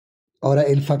Ahora,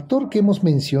 el factor que hemos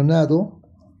mencionado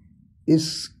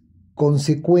es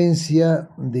consecuencia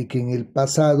de que en el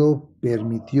pasado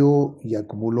permitió y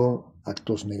acumuló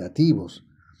actos negativos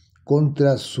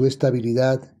contra su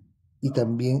estabilidad y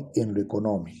también en lo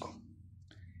económico.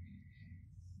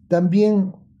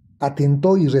 También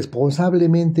atentó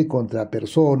irresponsablemente contra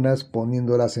personas,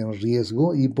 poniéndolas en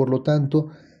riesgo y por lo tanto,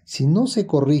 si no se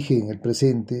corrige en el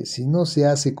presente, si no se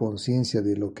hace conciencia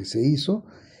de lo que se hizo,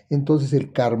 entonces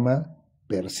el karma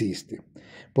persiste.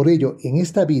 Por ello, en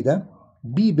esta vida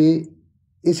vive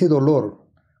ese dolor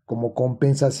como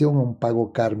compensación a un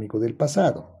pago kármico del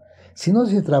pasado. Si no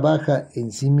se trabaja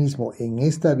en sí mismo en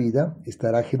esta vida,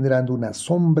 estará generando una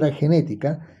sombra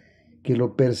genética que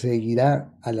lo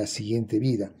perseguirá a la siguiente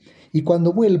vida. Y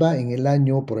cuando vuelva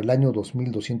por el año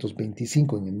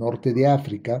 2225 en el norte de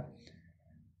África,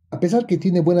 a pesar que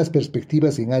tiene buenas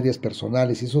perspectivas en áreas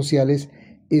personales y sociales,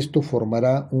 esto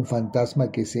formará un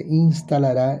fantasma que se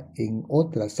instalará en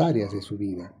otras áreas de su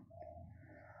vida.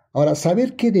 Ahora,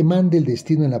 saber qué demanda el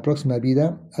destino en la próxima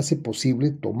vida hace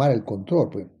posible tomar el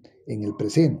control en el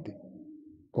presente,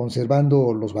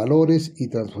 conservando los valores y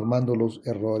transformando los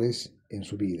errores en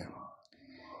su vida.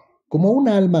 Como un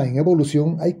alma en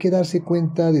evolución, hay que darse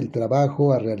cuenta del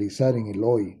trabajo a realizar en el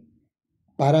hoy,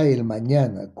 para el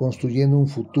mañana, construyendo un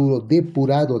futuro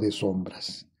depurado de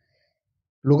sombras.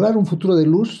 Lograr un futuro de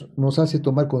luz nos hace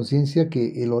tomar conciencia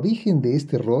que el origen de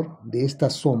este error, de esta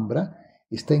sombra,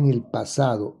 está en el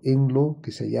pasado, en lo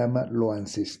que se llama lo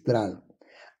ancestral.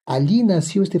 Allí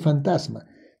nació este fantasma.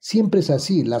 Siempre es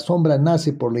así, la sombra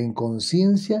nace por la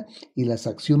inconsciencia y las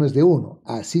acciones de uno.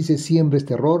 Así se siembra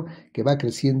este error que va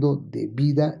creciendo de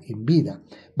vida en vida.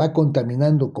 Va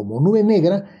contaminando como nube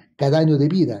negra cada año de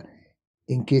vida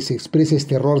en que se expresa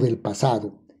este error del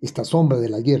pasado. Esta sombra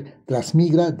del ayer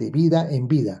transmigra de vida en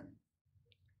vida.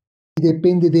 Y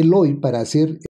depende del hoy para hacer